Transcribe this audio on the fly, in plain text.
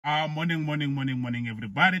Morning,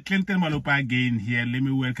 everybody. Clinton Malupa again here. Let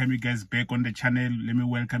me welcome you guys back on the channel. Let me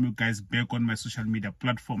welcome you guys back on my social media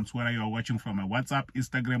platforms, whether you are watching from my WhatsApp,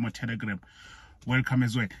 Instagram, or Telegram. Welcome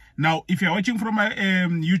as well. Now, if you're watching from my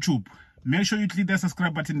YouTube, make sure you click the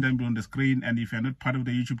subscribe button down below on the screen. And if you're not part of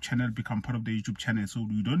the YouTube channel, become part of the YouTube channel so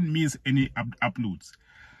you don't miss any uploads.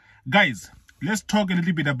 Guys, let's talk a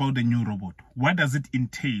little bit about the new robot. What does it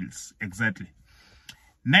entails exactly?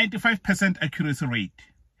 95% accuracy rate.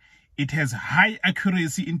 It has high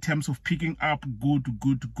accuracy in terms of picking up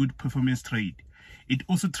good performance trade. It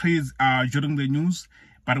also trades during the news,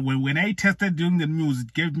 but when I tested during the news,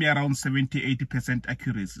 it gave me around 70-80%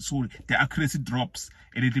 accuracy. So the accuracy drops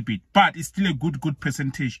a little bit, but it's still a good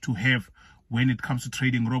percentage to have when it comes to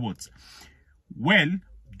trading robots. Well,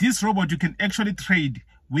 this robot you can actually trade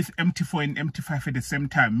with MT4 and MT5 at the same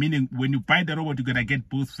time, meaning when you buy the robot, you're gonna get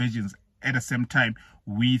both versions at the same time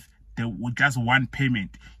with just one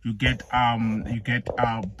payment. You get both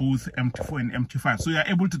MT4 and MT5, so you're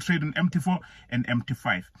able to trade on MT4 and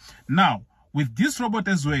MT5. Now with this robot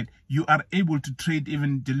as well, you are able to trade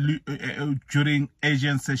even during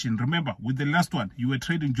Asian session. Remember, with the last one, you were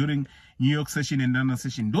trading during New York session and London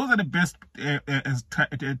session. Those are the best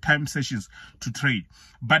time sessions to trade.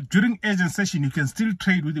 But during Asian session, you can still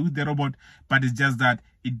trade with the robot, but it's just that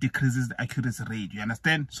it decreases the accuracy rate. You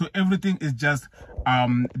understand? So everything is just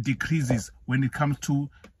decreases when it comes to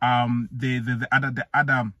the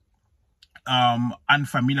other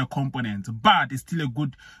unfamiliar components, but it's still a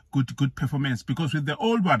good performance, because with the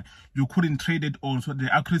old one you couldn't trade it all, so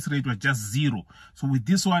the accuracy rate was just 0. So with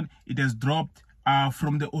this one, it has dropped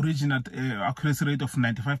from the original accuracy rate of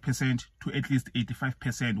 95% to at least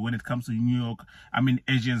 85% when it comes to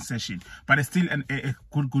Asian session, but it's still a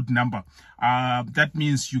good number. That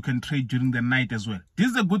means you can trade during the night as well. This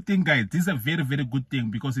is a good thing, guys. This is a very good thing,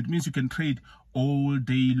 because it means you can trade all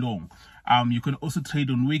day long. You can also trade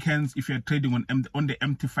on weekends if you're trading on the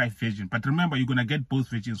MT5 version. But remember, you're gonna get both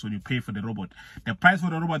versions when you pay for the robot. The price for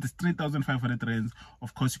the robot is 3,500 rands.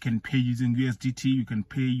 Of course, you can pay using USDT, you can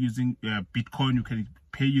pay using Bitcoin, you can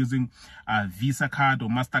pay using Visa card or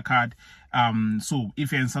MasterCard. So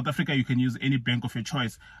if you're in South Africa, you can use any bank of your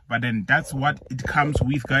choice. But then that's what it comes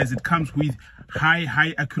with, guys. It comes with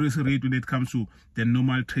high accuracy rate when it comes to the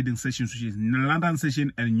normal trading sessions, which is London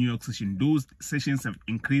session and New York session. Those sessions have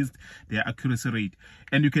increased their accuracy rate,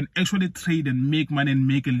 and you can actually trade and make money and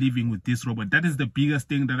make a living with this robot. That is the biggest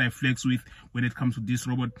thing that I flex with when it comes to this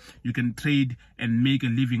robot. You can trade and make a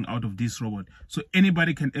living out of this robot. So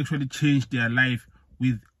anybody can actually change their life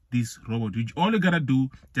with this robot. All you gotta do,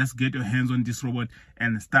 just get your hands on this robot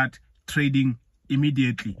and start trading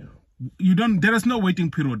immediately. There is no waiting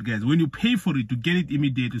period, guys. When you pay for it, you get it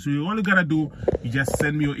immediately. So all you gotta do, you just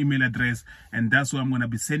send me your email address, and that's where I'm gonna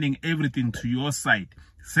be sending everything to your site.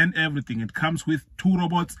 Send everything. It comes with 2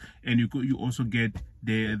 robots, and you also get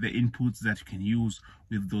the inputs that you can use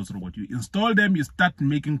with those robots. You install them, you start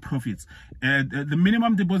making profits. The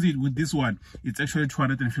minimum deposit with this one, it's actually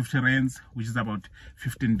 250 rands, which is about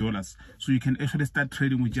 $15. So you can actually start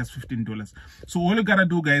trading with just $15. So all you gotta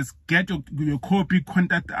do, guys, get your copy,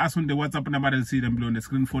 contact us on the WhatsApp number that you see them below on the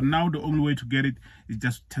screen. For now, the only way to get it is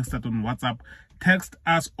just text us on WhatsApp. Text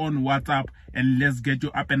us on WhatsApp and let's get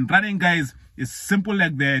you up and running, guys. It's simple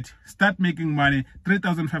like that. Start making money.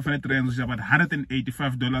 3,500 rands, which is about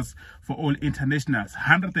 $185 for all internationals.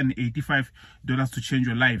 $185 to change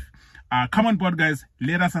your life. Come on board, guys.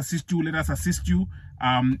 Let us assist you.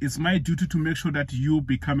 It's my duty to make sure that you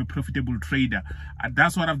become a profitable trader.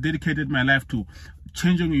 That's what I've dedicated my life to,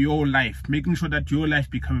 changing your life, making sure that your life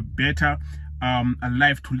become a better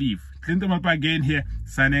life to live. Clinton Malupa again here,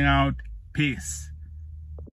 signing out. Peace.